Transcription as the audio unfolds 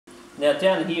Now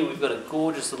down here we've got a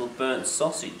gorgeous little burnt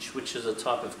sausage, which is a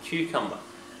type of cucumber.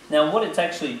 Now what it's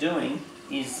actually doing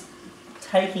is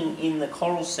taking in the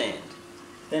coral sand.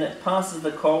 Then it passes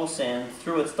the coral sand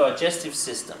through its digestive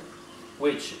system,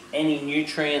 which any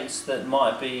nutrients that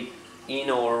might be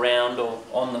in or around or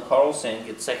on the coral sand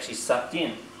gets actually sucked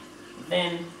in.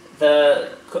 Then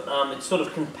it sort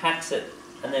of compacts it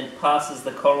and then passes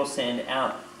the coral sand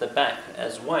out the back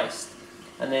as waste.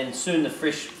 And then soon the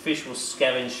fish will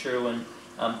scavenge through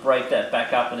and break that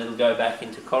back up, and it'll go back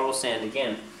into coral sand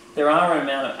again. There are an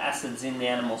amount of acids in the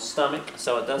animal's stomach,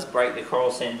 so it does break the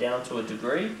coral sand down to a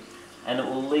degree, and it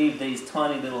will leave these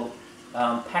tiny little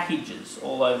packages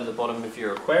all over the bottom of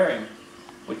your aquarium,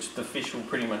 which the fish will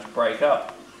pretty much break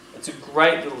up. It's a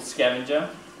great little scavenger,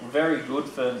 very good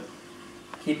for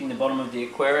keeping the bottom of the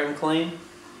aquarium clean.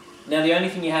 Now the only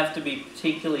thing you have to be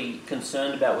particularly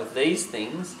concerned about with these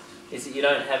things is that you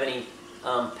don't have any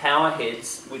power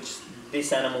heads which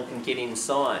this animal can get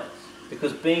inside,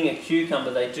 because being a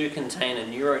cucumber they do contain a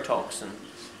neurotoxin.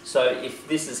 So if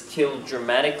this is killed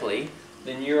dramatically,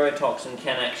 the neurotoxin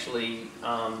can actually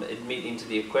admit into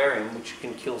the aquarium, which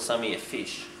can kill some of your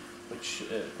fish, which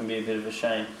can be a bit of a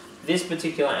shame. This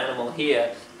particular animal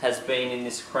here has been in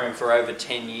this aquarium for over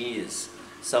 10 years,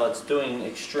 so it's doing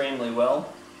extremely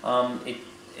well.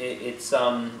 It's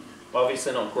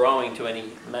obviously not growing to any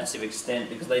massive extent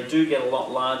because they do get a lot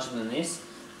larger than this,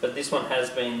 but this one has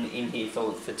been in here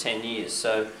for 10 years,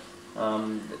 so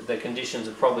the conditions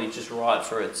are probably just right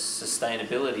for its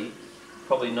sustainability,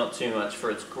 probably not too much for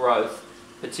its growth,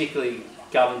 particularly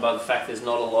governed by the fact there's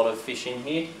not a lot of fish in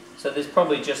here, so there's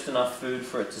probably just enough food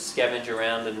for it to scavenge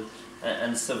around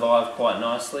and survive quite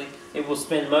nicely. It will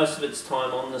spend most of its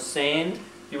time on the sand.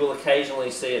 You will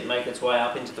occasionally see it make its way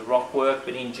up into the rockwork,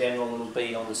 but in general it'll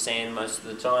be on the sand most of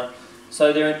the time.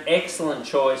 So they're an excellent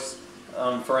choice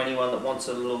for anyone that wants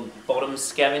a little bottom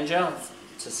scavenger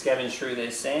to scavenge through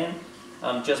their sand.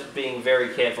 Just being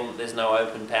very careful that there's no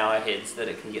open power heads that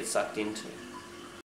it can get sucked into.